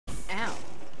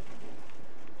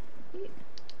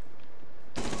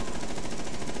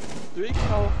3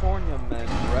 California men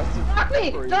arrested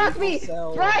for Stop me!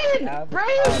 Brian!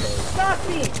 Brian! Stop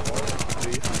me!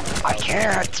 I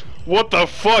can't! What the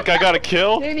fuck? I got a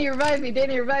kill? Danny, revive me!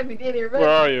 Danny, revive me! Danny, revive me!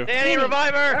 Where are you? Danny,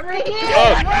 revive her! I'm right here!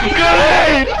 Oh,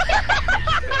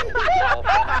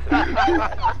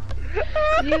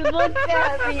 good! You looked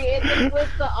at me and then went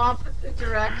the opposite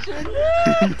direction.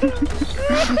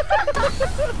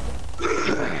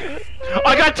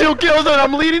 I got 2 kills and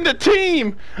I'm leading the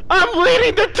team! I'm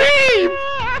leading the team!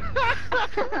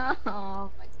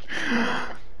 Oh my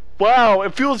god. Wow,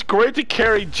 it feels great to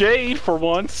carry Jade for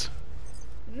once.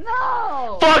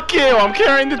 No! Fuck you! I'm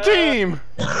carrying the team!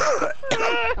 Oh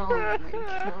my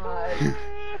god.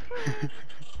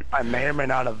 I may or may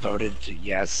not have voted to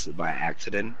yes by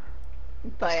accident.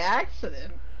 By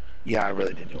accident? Yeah, I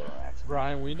really did do it by accident.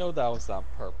 Brian, we know that was on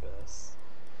purpose.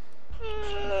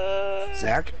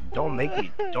 Zach, don't make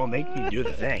me do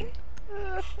the thing.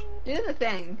 Do the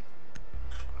thing.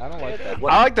 I don't like that.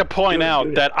 I like to point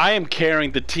out that I am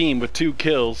carrying the team with 2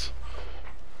 kills.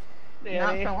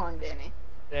 Danny. Not so long, Danny.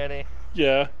 Danny.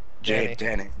 Yeah. Danny,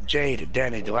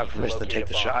 do I have permission to take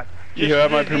the shot? You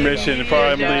have my permission if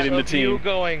I'm leading the You team.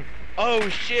 going, oh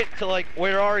shit, to like,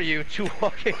 where are you? To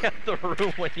walking out the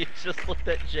room when you just looked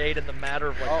at Jade in the matter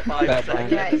of like 5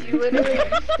 seconds. Yeah, you literally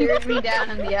stared me down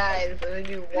in the eyes and then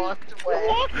you walked away.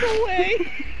 Walked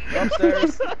away! They're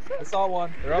upstairs. I saw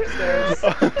one. They're upstairs.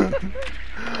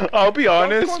 I'll be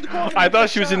honest, I thought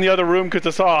she was in the other room because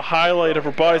I saw a highlight of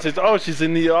her body. It says, oh, she's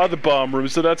in the other bomb room,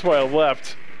 so that's why I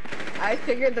left. I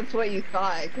figured that's what you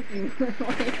thought, because you were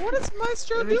like, What is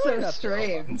Maestro it was doing so up there?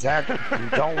 strange. Zach,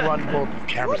 don't run both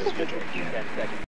cameras as vigil again.